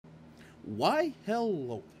Why,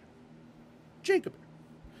 hello there, Jacob here.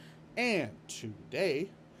 And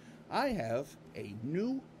today I have a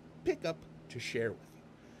new pickup to share with you.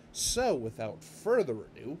 So without further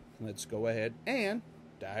ado, let's go ahead and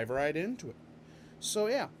dive right into it. So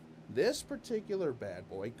yeah, this particular bad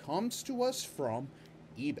boy comes to us from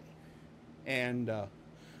eBay. And,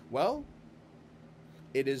 well,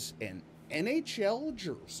 it is an NHL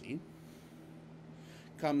jersey.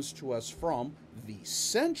 Comes to us from the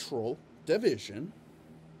Central Division.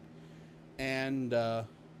 And,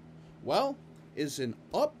 well, is an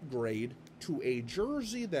upgrade to a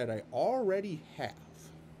jersey that I already have.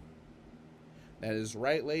 That is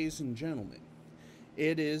right, ladies and gentlemen.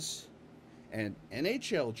 It is an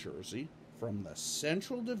NHL jersey from the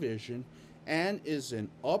Central Division and is an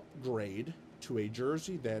upgrade to a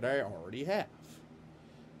jersey that I already have.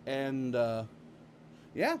 And,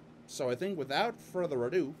 yeah, so I think without further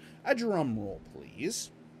ado, a drum roll, please.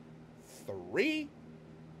 3,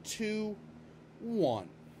 2, 1.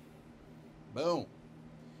 Boom.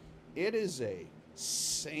 It is a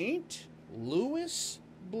St. Louis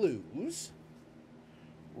Blues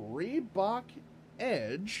Reebok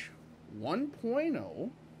Edge 1.0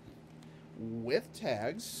 with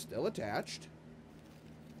tags still attached.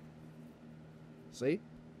 See?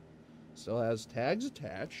 Still has tags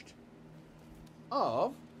attached.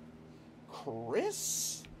 Of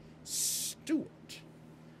Chris Stewart.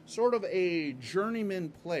 Sort of a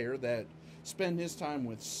journeyman player that spent his time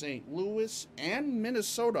with St. Louis and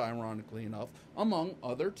Minnesota, ironically enough, among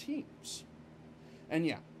other teams. And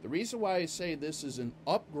yeah, the reason why I say this is an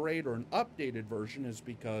upgrade or an updated version is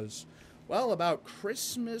because, well, about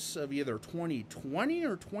Christmas of either 2020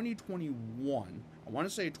 or 2021, I want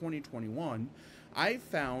to say 2021, I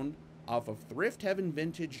found off of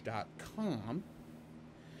thriftheavenvintage.com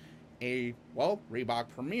a, well, Reebok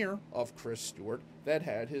Premier of Chris Stewart that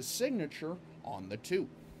had his signature on the two.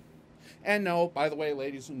 And no, by the way,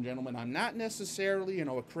 ladies and gentlemen, I'm not necessarily,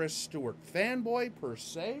 a Chris Stewart fanboy per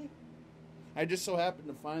se. I just so happened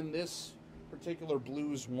to find this particular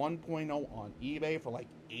Blues 1.0 on eBay for like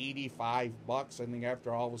 $85. I think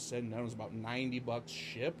after all was said and done, it was about $90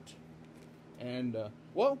 shipped. And,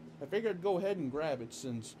 well, I figured I'd go ahead and grab it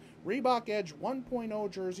since Reebok Edge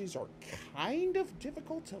 1.0 jerseys are kind of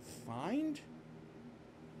difficult to find.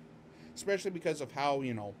 Especially because of how,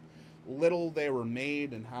 little they were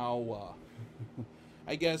made and how,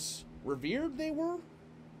 I guess, revered they were,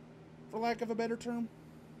 for lack of a better term.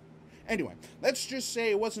 Anyway, let's just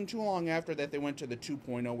say it wasn't too long after that they went to the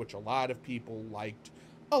 2.0, which a lot of people liked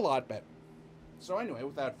a lot better. So anyway,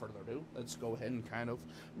 without further ado, let's go ahead and kind of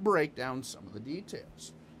break down some of the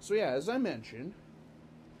details. So yeah, as I mentioned,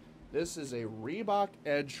 this is a Reebok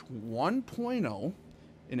Edge 1.0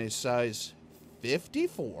 in a size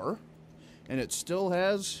 54, and it still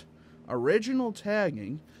has original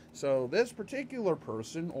tagging. So this particular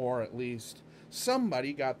person, or at least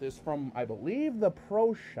somebody, got this from, I believe, the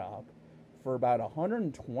Pro Shop for about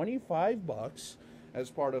 $125 as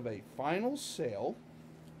part of a final sale.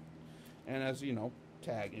 And as you know,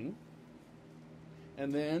 tagging.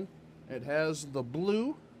 And then it has the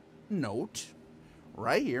blue note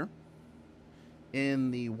right here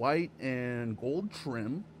in the white and gold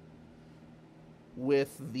trim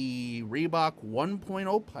with the Reebok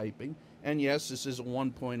 1.0 piping. And yes, this is a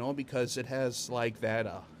 1.0 because it has like that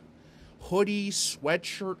hoodie,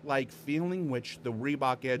 sweatshirt-like feeling, which the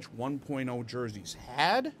Reebok Edge 1.0 jerseys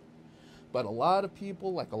had. But a lot of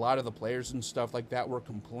people, like a lot of the players and stuff like that, were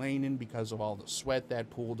complaining because of all the sweat that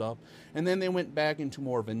pooled up. And then they went back into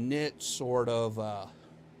more of a knit, sort of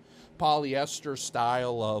polyester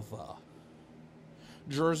style of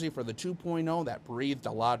jersey for the 2.0 that breathed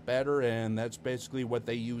a lot better. And that's basically what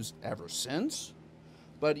they used ever since.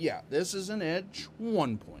 But yeah, this is an Edge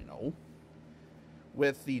 1.0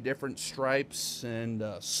 with the different stripes and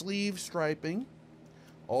sleeve striping.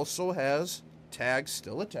 Also has tags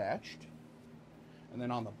still attached. And then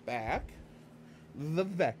on the back, the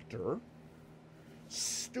Vector,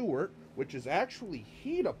 Stewart, which is actually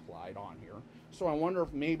heat applied on here. So I wonder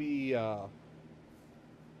if maybe,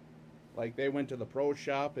 like they went to the Pro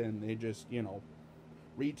Shop and they just,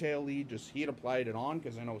 retail-y just heat applied it on.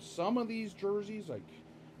 Because I know some of these jerseys, like,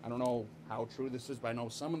 I don't know how true this is, but I know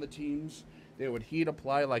some of the teams, they would heat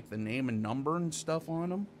apply like the name and number and stuff on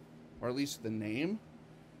them. Or at least the name.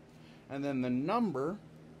 And then the number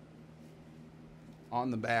on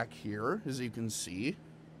the back here, as you can see,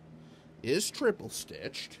 is triple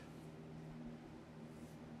stitched.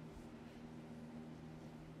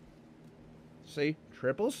 See,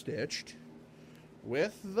 triple stitched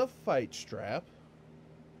with the fight strap.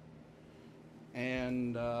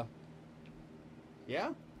 And,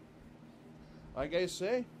 yeah. like I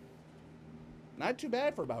say, not too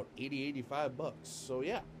bad for about 85 bucks. So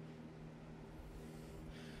yeah,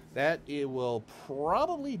 that it will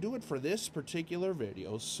probably do it for this particular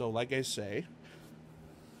video. So like I say,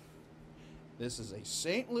 this is a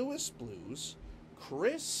St. Louis Blues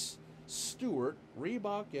Chris Stewart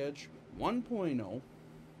Reebok Edge 1.0.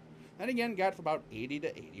 And again, got for about $80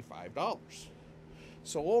 to $85.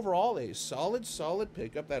 So overall, a solid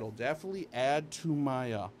pickup that'll definitely add to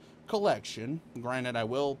my collection. Granted, I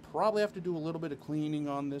will probably have to do a little bit of cleaning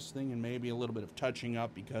on this thing and maybe a little bit of touching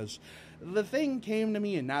up because the thing came to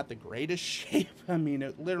me in not the greatest shape. I mean,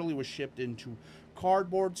 it literally was shipped into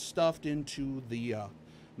cardboard, stuffed into the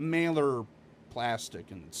mailer plastic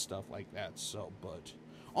and stuff like that. So, but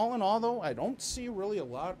all in all, though, I don't see really a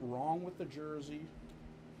lot wrong with the jersey.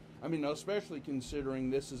 I mean, especially considering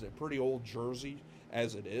this is a pretty old jersey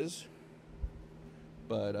as it is.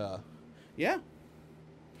 But, yeah.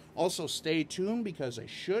 Also, stay tuned because I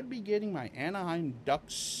should be getting my Anaheim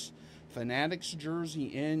Ducks Fanatics jersey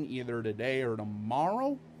in either today or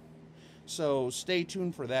tomorrow. So, stay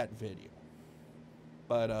tuned for that video.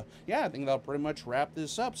 But, yeah, I think that'll pretty much wrap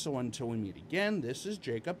this up. So, until we meet again, this is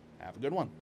Jacob. Have a good one.